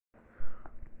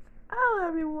Hello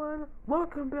everyone,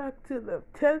 welcome back to the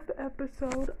 10th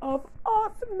episode of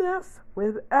Awesomeness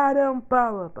with Adam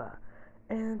Balaba.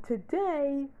 And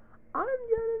today, I'm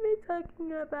going to be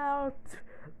talking about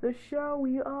the show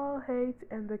we all hate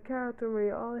and the character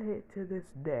we all hate to this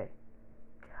day,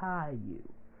 Caillou.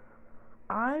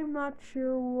 I'm not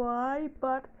sure why,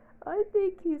 but I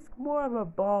think he's more of a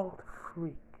bald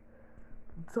freak.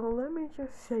 So let me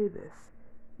just say this.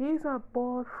 He's a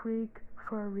bald freak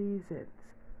for reasons.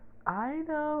 I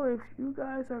know if you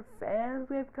guys are fans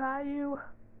of Caillou,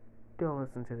 don't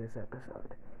listen to this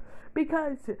episode.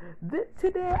 Because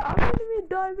today I'm going to be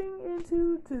diving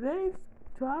into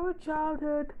our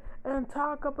childhood and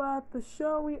talk about the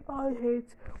show we all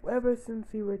hate ever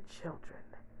since we were children,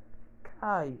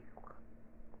 Caillou.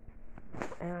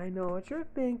 And I know what you're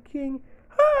thinking.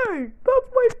 Hey,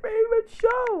 that's my favorite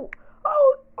show.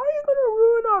 Oh, are you going to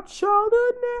ruin our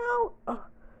childhood now?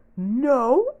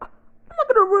 No. I'm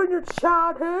not gonna ruin your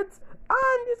childhoods.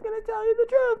 I'm just gonna tell you the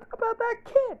truth about that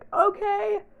kid,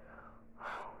 okay?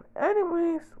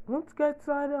 Anyways, let's get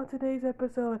started on today's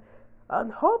episode.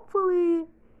 And hopefully,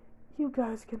 you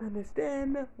guys can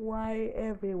understand why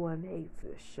everyone hates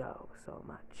this show so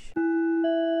much.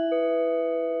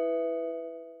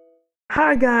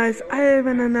 Hi guys, I have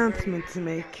an announcement to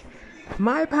make.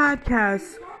 My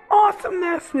podcast,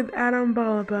 Awesomeness with Adam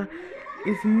Balaba,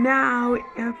 is now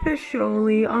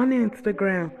officially on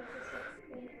Instagram.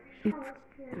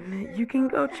 You can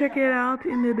go check it out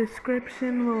in the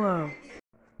description below.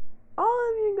 All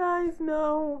of you guys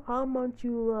know how much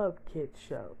you love kids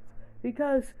shows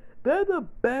because they're the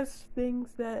best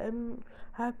things that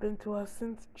happened to us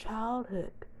since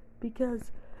childhood,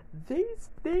 because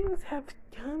these things have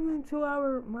come into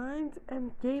our minds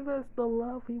and gave us the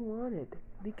love we wanted,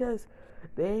 because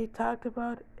they talked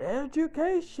about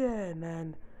education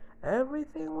and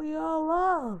everything we all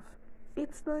love.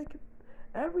 It's like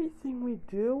everything we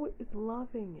do is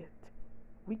loving it,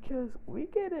 because we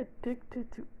get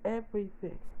addicted to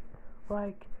everything.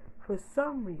 Like, for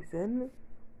some reason,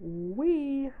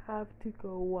 we have to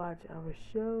go watch our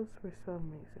shows for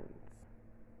some reasons.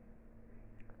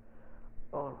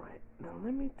 Alright, now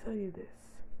let me tell you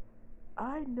this.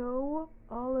 I know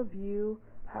all of you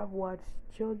have watched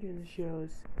children's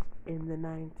shows in the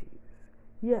 90s.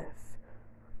 Yes,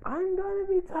 I'm going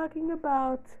to be talking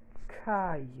about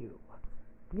Caillou.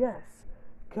 Yes,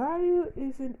 Caillou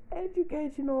is an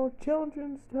educational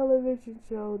children's television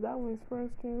show that was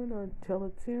first aired on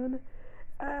Teletoon,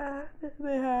 and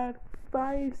they had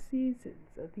 5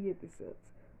 seasons of the episodes.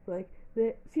 Like,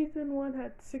 season 1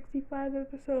 had 65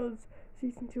 episodes,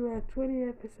 season 2 had 20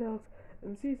 episodes,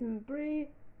 and season 3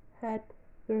 had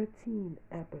 13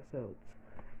 episodes.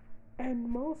 And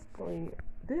mostly,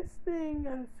 this thing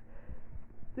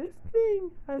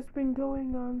has been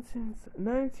going on since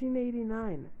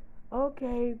 1989.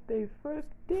 Okay, they first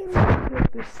didn't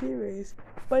make the series,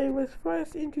 but it was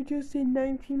first introduced in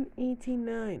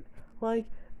 1989. Like,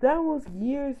 that was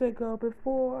years ago,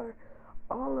 before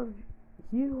all of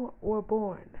you were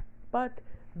born. But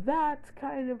that's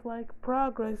kind of like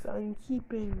progress on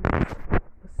keeping a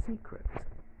secret.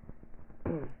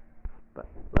 But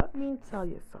let me tell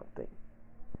you something.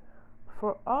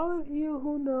 For all of you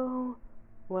who know,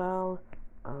 well,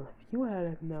 if you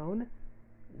hadn't known,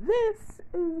 this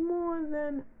is more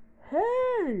than,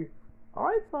 hey,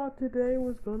 I thought today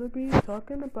was gonna be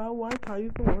talking about why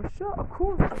Caillou's the worst show. Of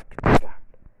course I could do that.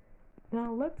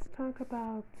 Now let's talk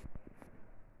about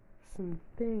some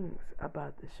things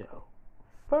about the show.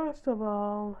 First of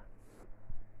all,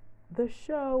 the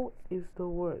show is the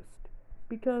worst.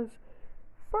 Because,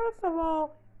 first of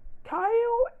all,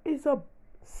 Caillou is a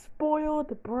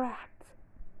spoiled brat.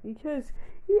 Because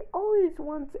he always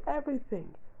wants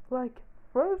everything. Like,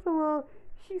 first of all,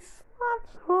 he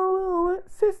slaps her little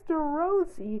sister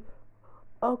Rosie.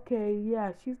 Okay,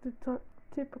 yeah, she's the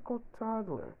typical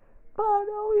toddler. But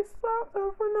always slaps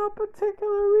her for no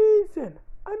particular reason.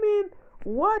 I mean,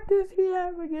 what does he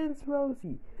have against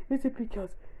Rosie? Is it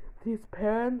because his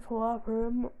parents love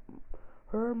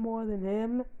her more than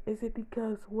him? Is it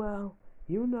because, well,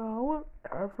 you know,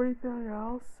 everything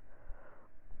else?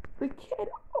 The kid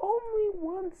only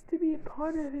wants to be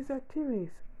part of his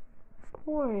activities.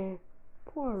 Poor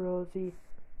Rosie.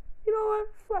 You know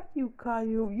what? Fuck you,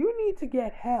 Caillou. You need to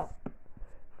get help.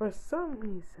 For some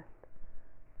reason.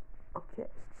 Okay.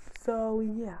 So,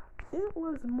 yeah. It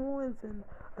was more than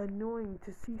annoying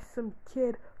to see some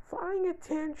kid throwing a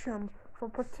tantrum for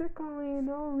particularly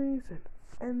no reason.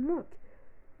 And look,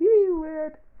 he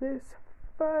wore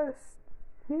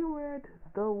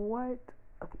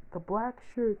the black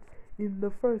shirt in the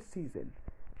first season.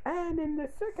 And in the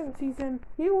second season,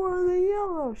 he wore the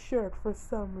yellow shirt for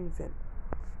some reason.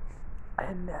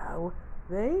 And now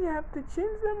they have to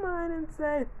change their mind and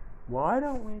say, why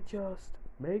don't we just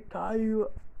make Caillou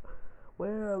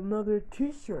wear another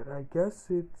t-shirt? I guess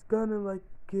it's gonna like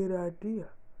good idea.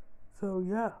 So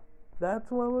yeah, that's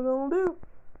what we're gonna do.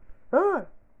 Alright,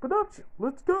 production,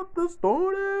 let's get this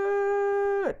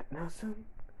started! Now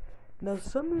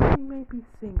some of you may be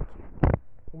thinking,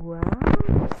 well,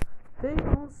 they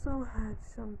also had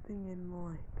something in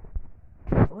mind.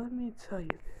 Let me tell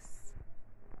you this.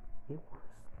 It was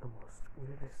the most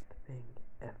weirdest thing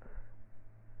ever.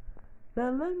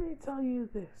 Now let me tell you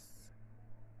this.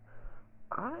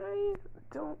 I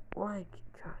don't like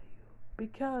Caillou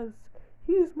because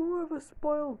he's more of a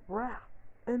spoiled brat.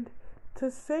 And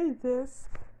to say this,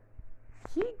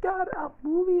 he got a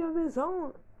movie of his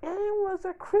own. And it was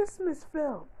a Christmas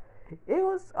film. It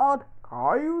was called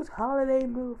Caillou's Holiday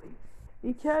Movie.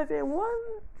 Because it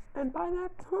wasn't, and by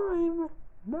that time,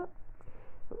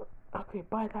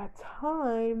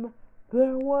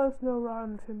 there was no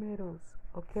Rotten Tomatoes,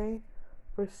 okay?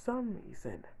 For some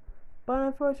reason. But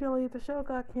unfortunately, the show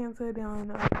got canceled on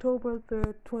October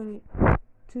 3rd,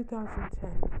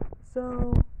 2010.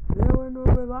 So, there were no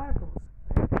revivals.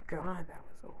 Thank God that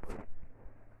was over.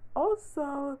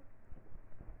 Also,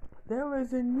 there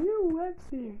was a new web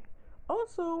series.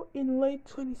 Also, in late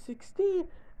 2016,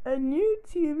 a new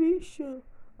TV show,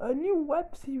 a new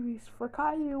web series for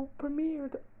Caillou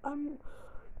premiered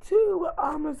to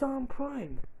Amazon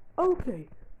Prime. Okay,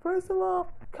 first of all,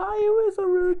 Caillou is a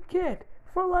rude kid.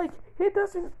 He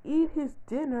doesn't eat his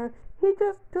dinner. He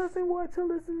just doesn't want to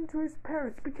listen to his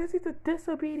parents because he's a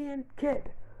disobedient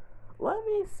kid. Let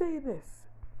me say this.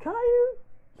 Caillou,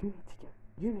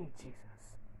 you need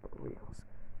Jesus. For reals.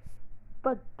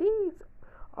 But these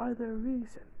are the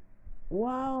reason.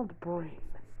 Wild Brain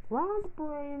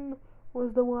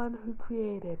was the one who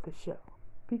created the show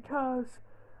because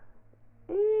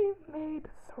he made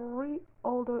 3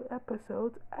 older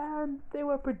episodes and they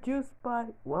were produced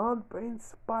by Wild Brain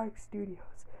Spark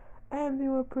Studios and they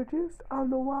were produced on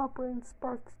the Wild Brain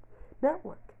Spark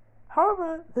network.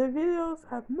 However, the videos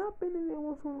have not been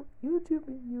available for YouTube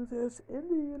users in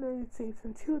the United States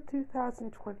until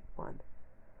 2021.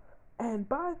 And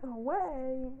by the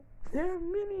way, there are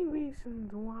many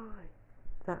reasons why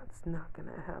that's not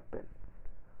gonna happen.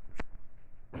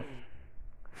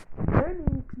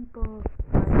 Many people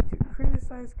like to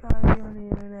criticize Caillou on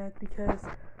the internet because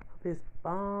of his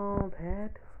bald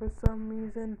head for some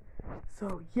reason.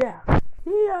 So yeah,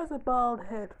 he has a bald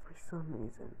head for some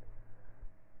reason.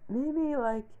 Maybe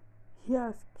he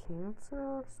has cancer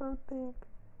or something,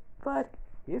 but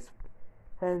his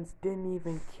fans didn't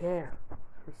even care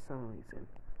for some reason.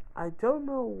 I don't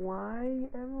know why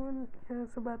everyone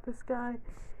cares about this guy.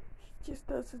 He just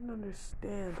doesn't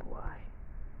understand why.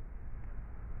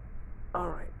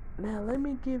 Alright, now let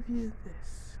me give you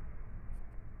this.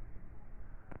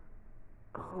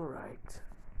 Alright.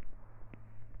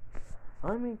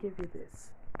 Let me give you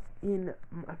this. In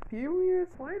a few years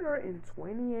later, in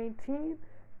 2018,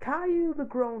 Caillou the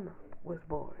Grown-Up was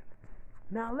born.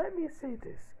 Now let me say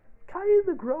this. Caillou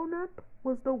the Grown-Up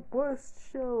was the worst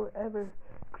show ever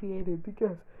created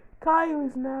because Caillou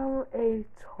is now a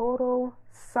total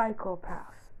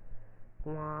psychopath.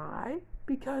 Why?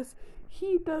 Because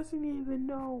he doesn't even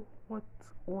know what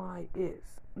why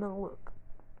is. Now look.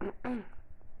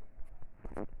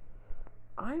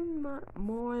 I'm not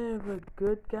more of a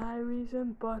good guy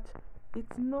reason, but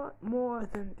it's not more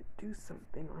than to do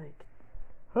something like,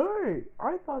 hey,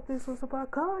 I thought this was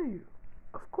about Caillou.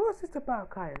 Of course it's about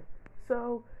Caillou.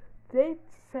 So they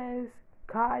says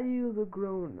Caillou the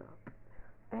Grown-Up.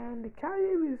 And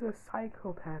Caillou is a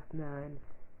psychopath now, and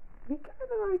he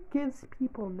kind of gives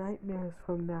people nightmares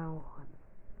from now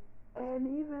on. And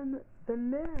even the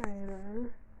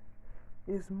narrator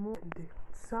is more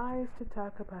decides to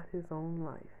talk about his own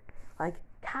life.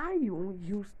 Caillou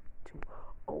used to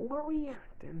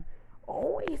overreact and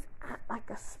always act like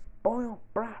a spoiled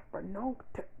brat for no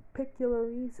particular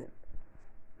reason.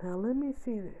 Now let me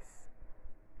see this.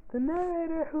 The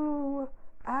narrator who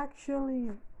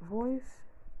actually voiced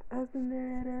as the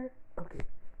narrator. Okay,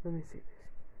 let me see this.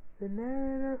 The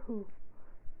narrator who.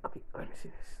 Okay, let me see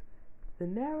this. The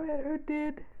narrator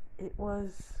did. It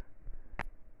was.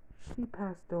 She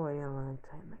passed away a long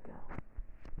time ago.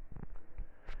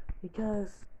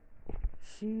 Because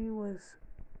she was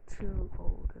too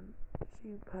old and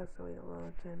she passed away a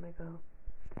long time ago.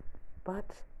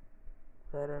 But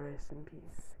let her rest in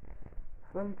peace.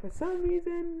 For some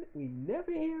reason, we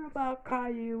never hear about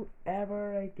Caillou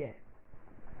ever again.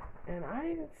 And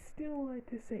I still like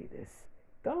to say this.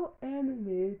 Adult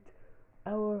Animate,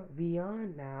 our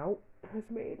Beyond Now, has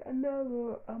made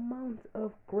another amount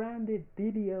of grounded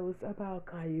videos about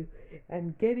Caillou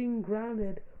and getting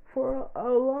grounded for a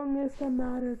longest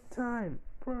amount of time,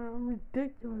 for a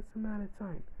ridiculous amount of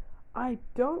time. I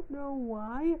don't know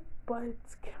why, but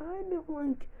it's kind of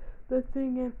like the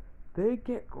thing and they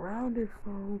get grounded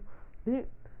from they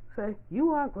say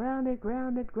you are grounded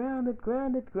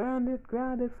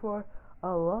for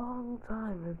a long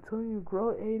time until you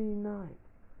grow 89.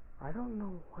 I don't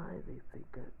know why they say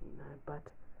 89, but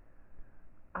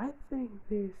I think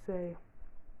they say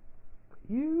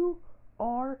you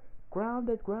are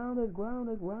grounded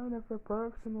for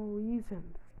personal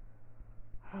reasons.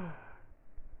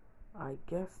 I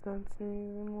guess that's the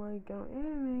reason why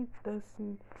Anime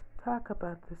doesn't talk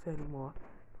about this anymore.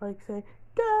 Like say,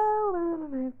 go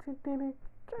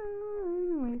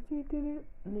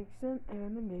Nixon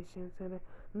Animation Center,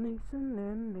 Nixon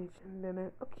Animation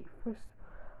Center.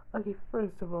 Okay,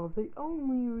 first of all, the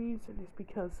only reason is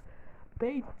because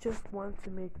they just want to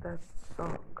make that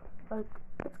song. Like,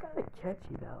 it's kind of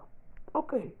catchy though.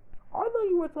 Okay, I thought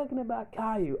you were talking about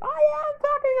Caillou. I am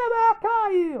talking about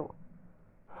Caillou!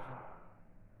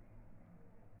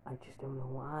 I just don't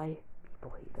know why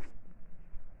people hate him.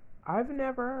 I've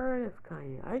never heard of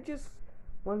Caillou. I just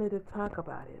wanted to talk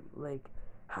about him. Like,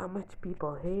 how much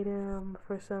people hate him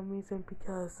for some reason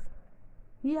because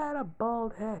he had a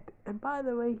bald head. And by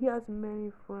the way, he has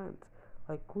many friends.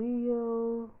 Like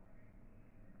Leo.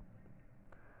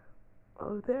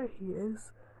 Oh, there he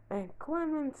is. And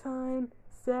Clementine,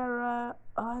 Sarah,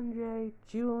 Andre,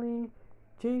 Julie,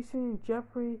 Jason,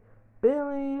 Jeffrey,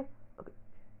 Billy. Okay,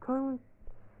 Clement.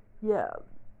 Yeah,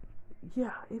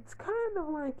 it's kind of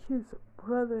like his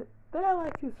brother. They're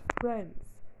like his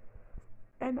friends.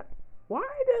 And why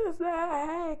does the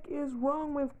heck is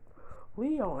wrong with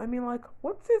Leo? I mean, like,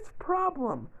 what's his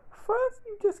problem? First,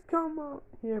 you just come out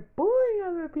here bullying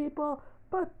other people,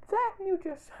 but then you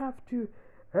just have to,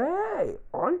 hey,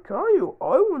 I tell you,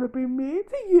 I want to be mean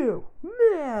to you.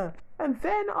 Yeah. And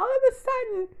then all of a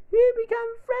sudden, you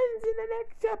become friends in the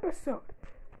next episode.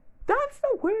 That's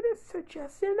the weirdest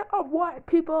suggestion of why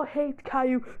people hate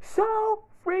Caillou so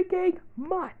freaking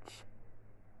much.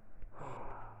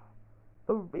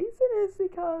 The reason is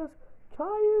because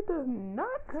Caillou does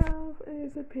not have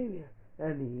his opinion,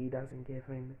 and he doesn't give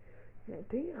him a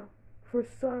damn for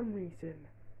some reason.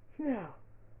 Now,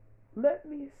 let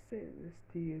me say this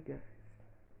to you guys.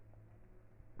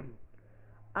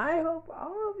 I hope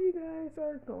all of you guys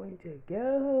are going to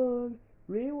go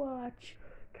rewatch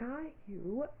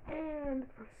Caillou and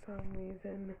for some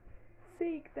reason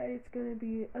think that it's gonna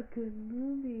be a good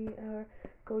movie or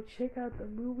go check out the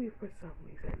movie for some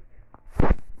reason.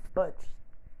 But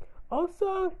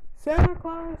also Santa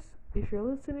Claus, if you're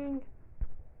listening,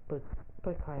 but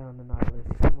put Caillou on the naughty list.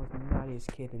 He's the most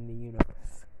naughtiest kid in the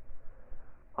universe.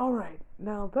 Alright,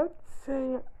 now let's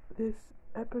say this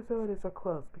episode is a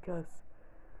close because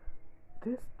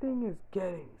this thing is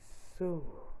getting so.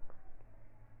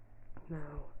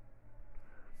 Now,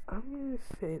 I'm gonna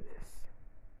say this.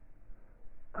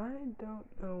 I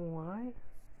don't know why,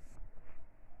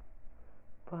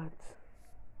 but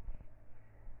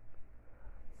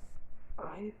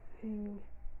I think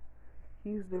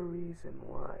he's the reason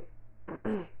why.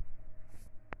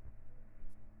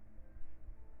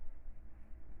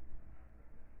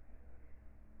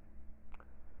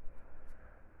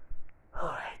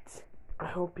 Alright, I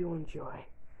hope you enjoy.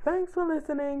 Thanks for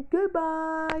listening.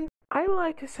 Goodbye. I'd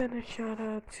like to send a shout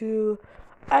out to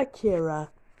Akira.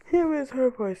 Here is her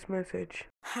voice message.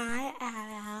 Hi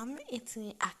Adam, it's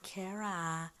me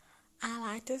Akira. I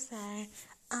like to say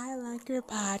I like your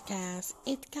podcast.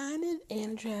 It's kind of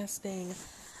interesting.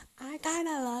 I kind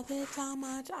of love it so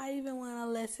much. I even want to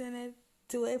listen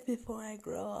to it before I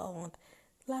grow old.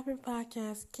 Love your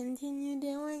podcast. Continue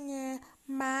doing it.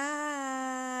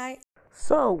 Bye.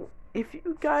 So, if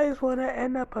you guys want to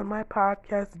end up on my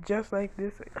podcast just like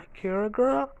this Akira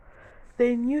girl,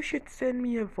 then you should send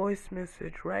me a voice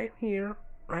message right here,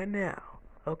 right now,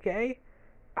 okay?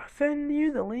 I'll send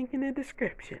you the link in the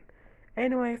description.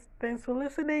 Anyways, thanks for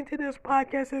listening to this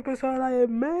podcast episode I have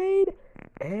made.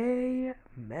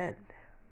 Amen.